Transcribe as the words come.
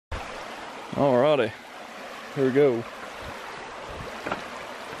Alrighty, here we go.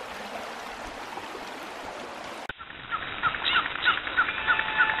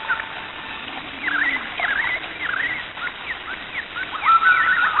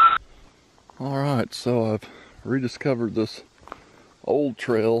 Alright, so I've rediscovered this old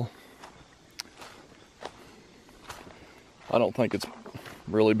trail. I don't think it's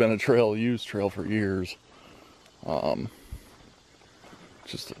really been a used trail for years.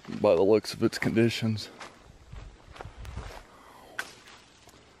 Just by the looks of its conditions.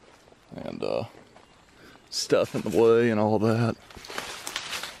 And stuff in the way and all that.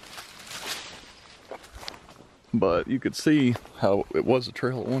 But you could see how it was a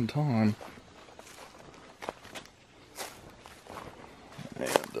trail at one time.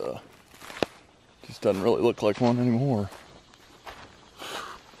 And just doesn't really look like one anymore.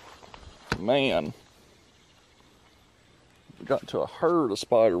 Man, we got to a herd of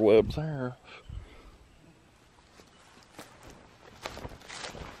spider webs there.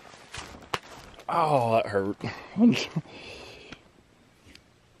 Oh, that hurt. That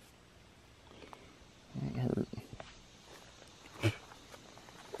hurt.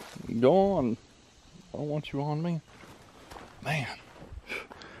 Go on. I don't want you on me. Man,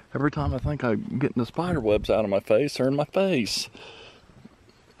 every time I think I'm getting the spider webs out of my face, they're in my face.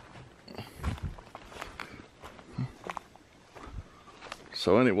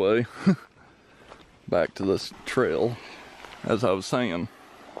 So anyway, back to this trail. As I was saying,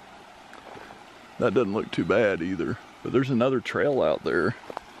 that doesn't look too bad either. But there's another trail out there.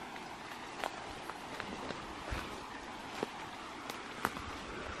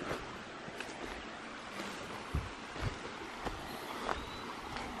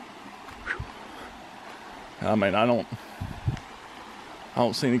 I mean, I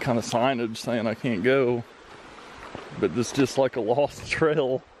don't see any kind of signage saying I can't go. But it's just like a lost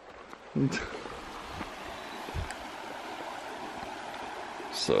trail.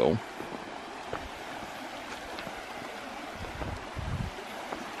 So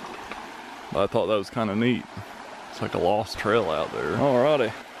I thought that was kind of neat. It's like a lost trail out there.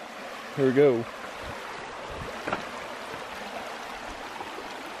 Alrighty, here we go.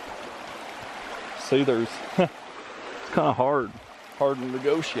 See, there's it's kind of hard to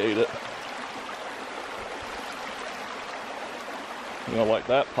negotiate it. You know, like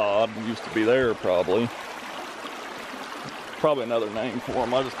that pod used to be there probably. Probably another name for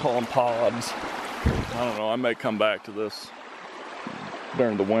them. I just call them pods. I don't know, I may come back to this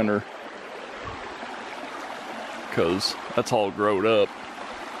during the winter. Because that's all growed up.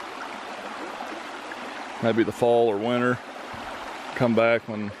 Maybe the fall or winter. Come back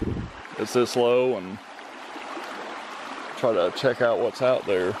when it's this low and try to check out what's out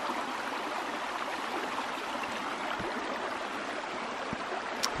there.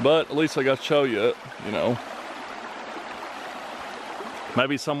 But at least I got to show you it, you know.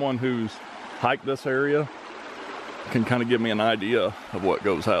 Maybe someone who's hiked this area can kind of give me an idea of what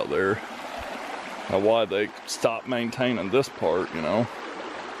goes out there. Why they stopped maintaining this part, you know.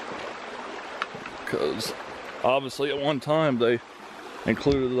 Because obviously at one time they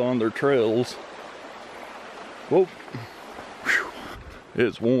included it on their trails. Whoa. Whew.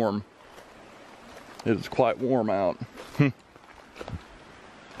 It's warm. It is quite warm out.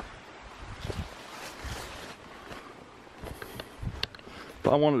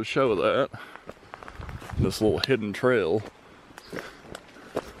 But I wanted to show that. This little hidden trail.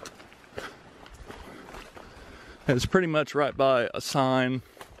 And it's pretty much right by a sign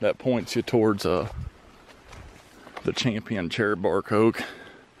that points you towards the champion cherry bark oak.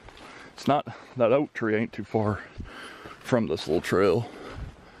 It's not, that oak tree ain't too far from this little trail.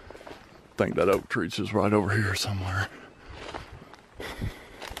 I think that oak tree's just right over here somewhere.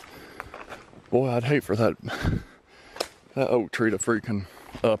 Boy, I'd hate for that oak tree to freaking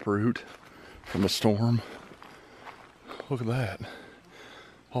uproot from a storm. Look at that.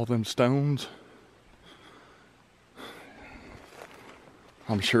 All them stones.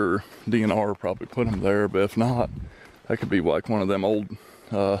 I'm sure DNR probably put them there, but if not, that could be like one of them old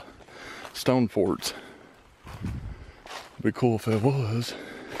stone forts. It'd be cool if it was.